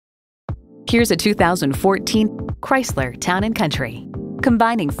Here's a 2014 Chrysler Town Country.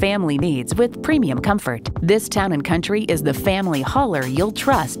 Combining family needs with premium comfort, this Town & Country is the family hauler you'll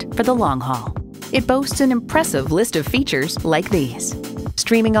trust for the long haul. It boasts an impressive list of features like these: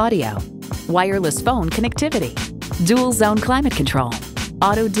 streaming audio, wireless phone connectivity, dual zone climate control,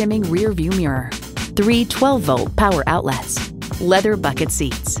 auto-dimming rear view mirror, 3 12-volt power outlets, leather bucket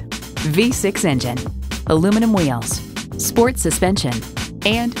seats, V6 engine, aluminum wheels, sports suspension,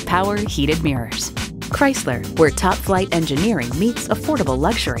 and power heated mirrors. Chrysler, where top-flight engineering meets affordable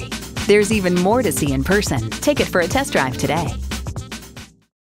luxury. There's even more to see in person. Take it for a test drive today.